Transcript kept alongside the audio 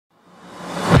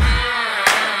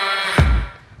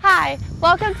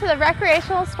Welcome to the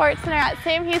Recreational Sports Center at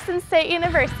Sam Houston State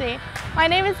University. My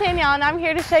name is Danielle and I'm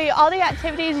here to show you all the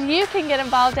activities you can get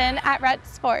involved in at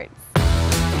RecSports.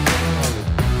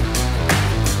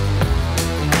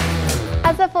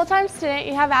 As a full-time student,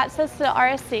 you have access to the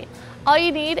RSC. All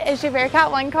you need is your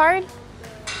Bearkat 1 card,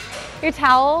 your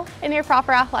towel, and your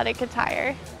proper athletic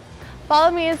attire. Follow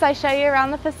me as I show you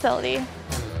around the facility.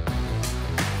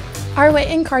 Our weight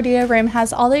and cardio room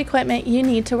has all the equipment you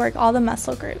need to work all the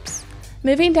muscle groups.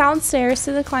 Moving downstairs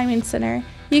to the climbing center,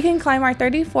 you can climb our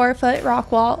 34-foot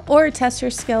rock wall or test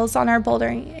your skills on our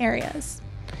bouldering areas.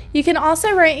 You can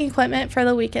also rent equipment for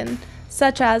the weekend,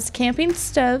 such as camping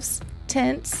stoves,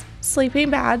 tents,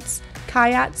 sleeping bags,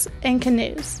 kayaks, and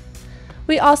canoes.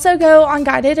 We also go on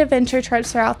guided adventure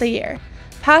trips throughout the year.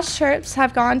 Past trips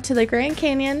have gone to the Grand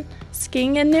Canyon,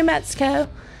 skiing in New Mexico,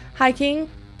 hiking,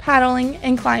 paddling,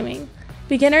 and climbing.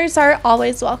 Beginners are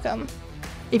always welcome.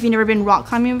 If you've never been rock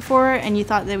climbing before and you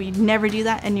thought that you'd never do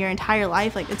that in your entire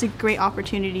life, it's a great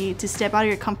opportunity to step out of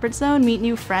your comfort zone, meet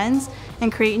new friends,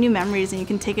 and create new memories, and you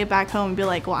can take it back home and be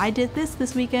like, well, I did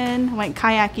this weekend, I went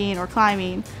kayaking or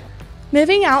climbing.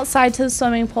 Moving outside to the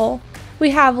swimming pool,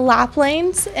 we have lap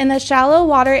lanes in a shallow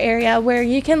water area where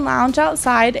you can lounge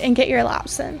outside and get your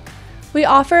laps in. We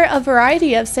offer a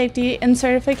variety of safety and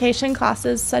certification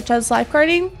classes such as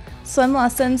lifeguarding, swim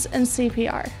lessons, and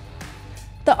CPR.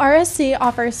 The RSC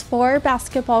offers 4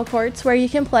 basketball courts where you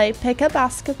can play pickup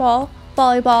basketball,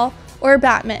 volleyball, or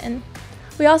badminton.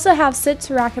 We also have 6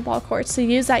 racquetball courts to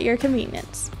use at your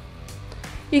convenience.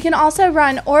 You can also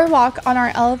run or walk on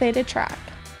our elevated track.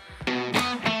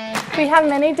 We have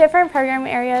many different program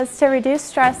areas to reduce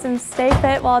stress and stay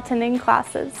fit while attending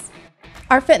classes.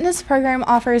 Our fitness program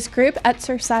offers group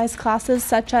exercise classes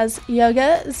such as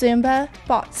yoga, Zumba,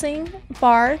 boxing,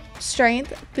 bar,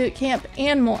 strength, boot camp,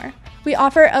 and more. We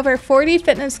offer over 40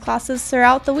 fitness classes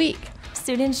throughout the week.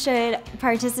 Students should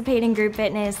participate in group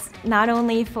fitness not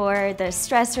only for the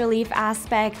stress relief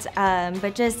aspect,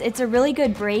 but just it's a really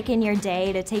good break in your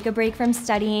day to take a break from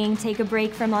studying, take a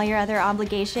break from all your other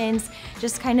obligations,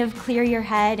 just kind of clear your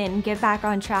head and get back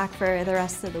on track for the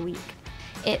rest of the week.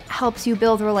 It helps you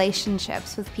build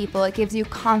relationships with people. It gives you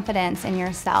confidence in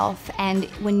yourself, and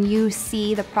when you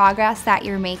see the progress that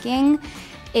you're making,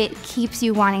 it keeps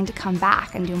you wanting to come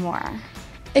back and do more.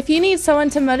 If you need someone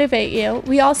to motivate you,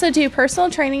 we also do personal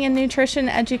training and nutrition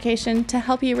education to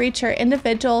help you reach your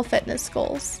individual fitness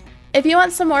goals. If you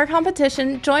want some more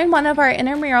competition, join one of our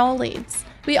intramural leagues.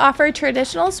 We offer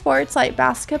traditional sports like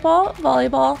basketball,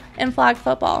 volleyball, and flag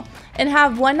football, and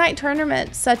have one-night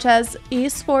tournaments such as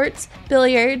esports,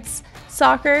 billiards,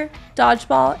 soccer,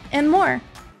 dodgeball, and more.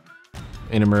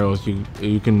 Intramurals,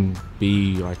 you can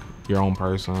be like your own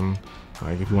person.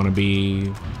 Like if you want to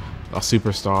be a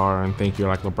superstar and think you're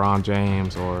like LeBron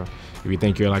James, or if you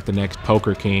think you're like the next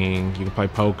poker king, you can play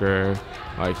poker.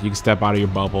 Like you can step out of your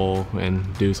bubble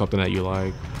and do something that you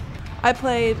like. I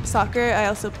played soccer, I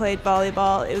also played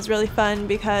volleyball. It was really fun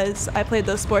because I played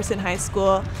those sports in high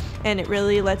school, and it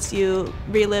really lets you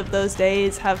relive those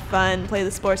days, have fun, play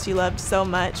the sports you loved so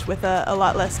much with a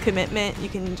lot less commitment. You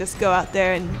can just go out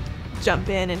there and jump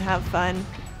in and have fun.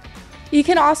 You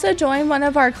can also join one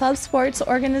of our club sports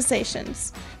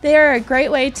organizations. They are a great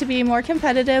way to be more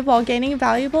competitive while gaining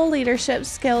valuable leadership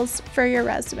skills for your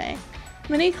resume.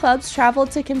 Many clubs travel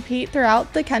to compete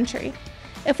throughout the country.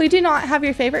 If we do not have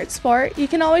your favorite sport, you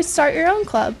can always start your own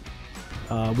club.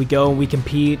 We go and we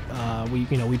compete.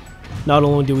 We not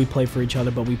only do we play for each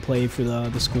other, but we play for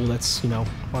the school that's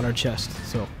on our chest.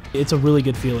 So it's a really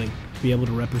good feeling to be able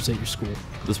to represent your school.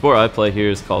 The sport I play here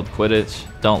is called Quidditch.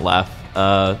 Don't laugh.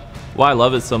 Why I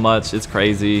love it so much, it's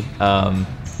crazy.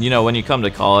 When you come to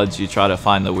college, you try to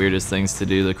find the weirdest things to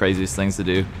do, the craziest things to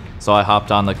do. So I hopped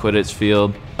on the Quidditch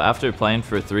field. After playing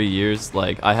for 3 years,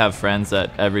 I have friends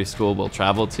that every school will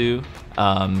travel to.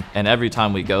 And every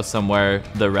time we go somewhere,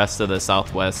 the rest of the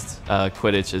Southwest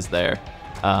Quidditch is there.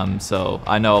 So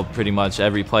I know pretty much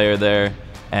every player there,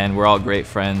 and we're all great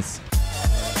friends.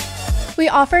 We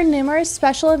offer numerous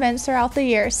special events throughout the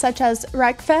year, such as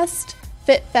RecFest,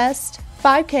 FitFest,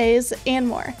 5Ks, and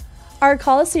more. Our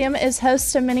Coliseum is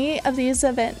host to many of these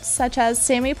events, such as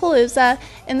Sammy Palooza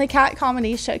and the Cat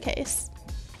Comedy Showcase.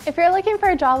 If you're looking for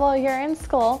a job while you're in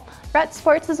school,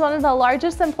 RecSports is one of the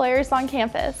largest employers on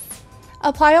campus.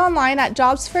 Apply online at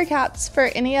Jobs for Cats for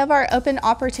any of our open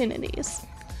opportunities.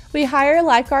 We hire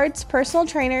lifeguards, personal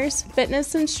trainers,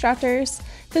 fitness instructors,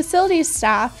 facilities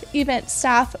staff, event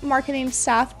staff, marketing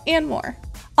staff, and more.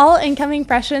 All incoming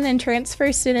freshmen and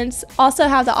transfer students also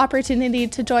have the opportunity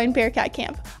to join Bearkat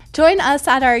Camp. Join us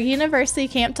at our university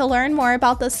camp to learn more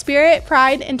about the spirit,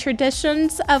 pride, and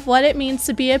traditions of what it means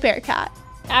to be a Bearkat.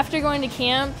 After going to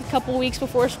camp a couple weeks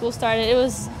before school started, it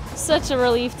was such a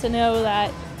relief to know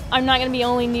that I'm not going to be the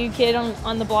only new kid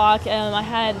on the block. I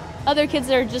had other kids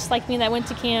that are just like me that went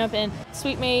to camp, and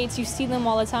suite mates, you see them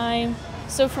all the time.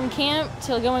 So from camp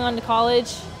to going on to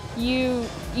college, you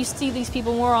see these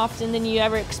people more often than you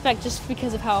ever expect just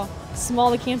because of how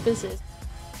small the campus is.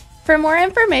 For more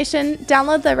information,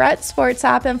 download the RecSports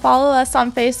app and follow us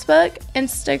on Facebook,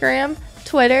 Instagram,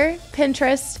 Twitter,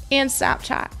 Pinterest, and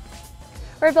Snapchat.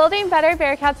 We're building better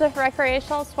Bearkats with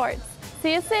recreational sports.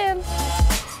 See you soon!